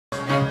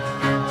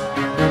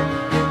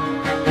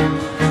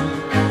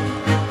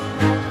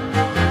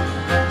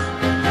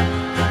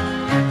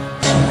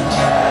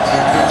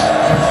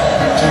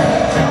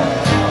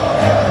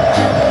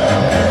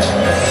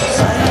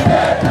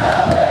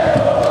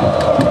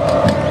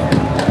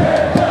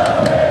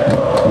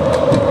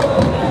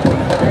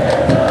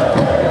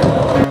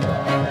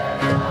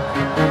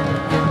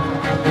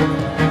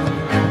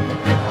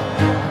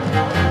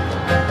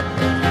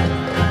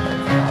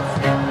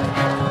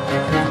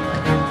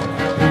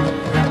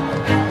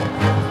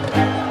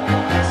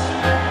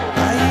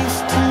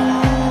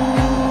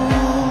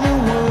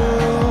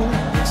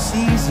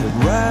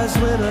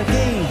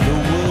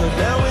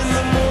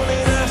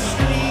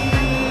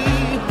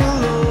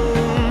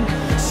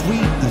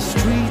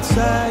nights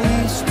I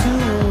used to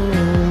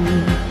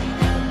run.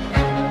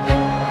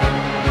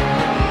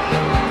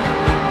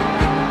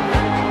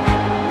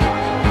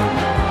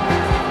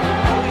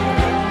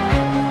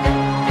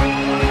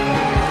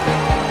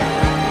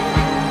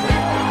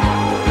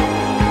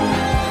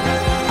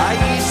 I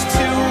used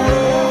to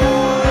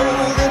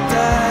roll the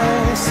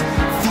dice,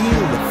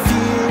 feel the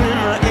fear in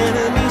my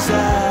enemy's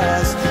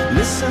eyes,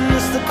 listen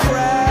as the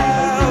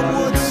crowd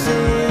would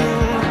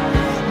sing.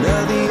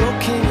 Now the old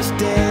king is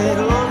dead,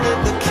 long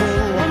live the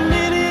king. One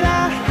minute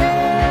I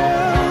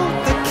held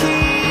the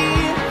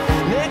key,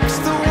 next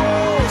the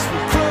walls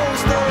were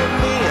closed on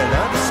me, and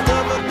I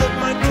discovered that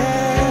my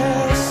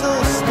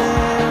castle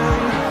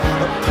stand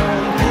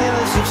upon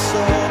pillars of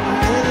salt and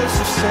pillars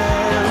of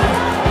sand.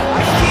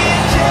 I hear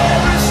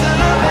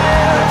Jerusalem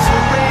bells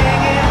are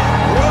ringing,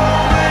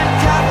 Roman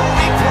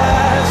cavalry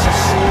choirs are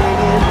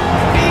singing.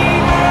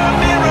 Mirror,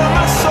 mirror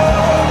my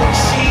soul and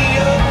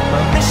shield,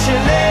 my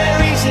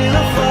missionaries in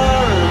a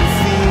foreign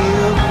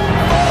field.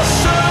 For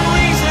some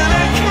reason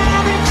I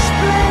can't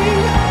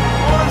explain,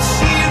 once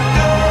you've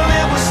gone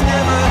it was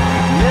never,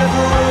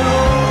 never an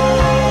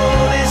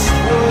honest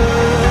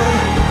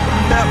word.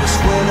 And that was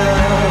when I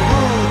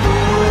ruled the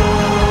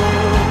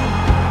world.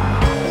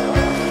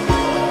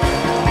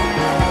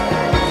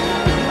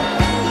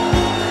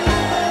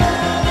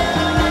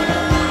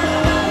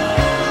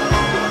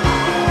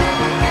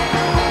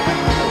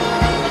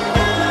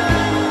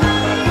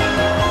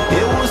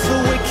 It was the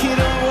wicked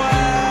and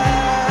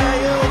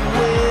wild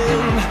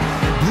wind,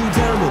 blew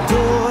down the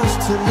doors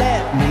to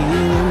let me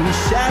in,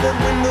 shattered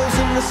windows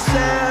and the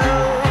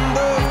sound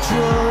of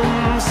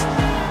drums.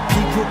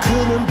 People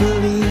couldn't believe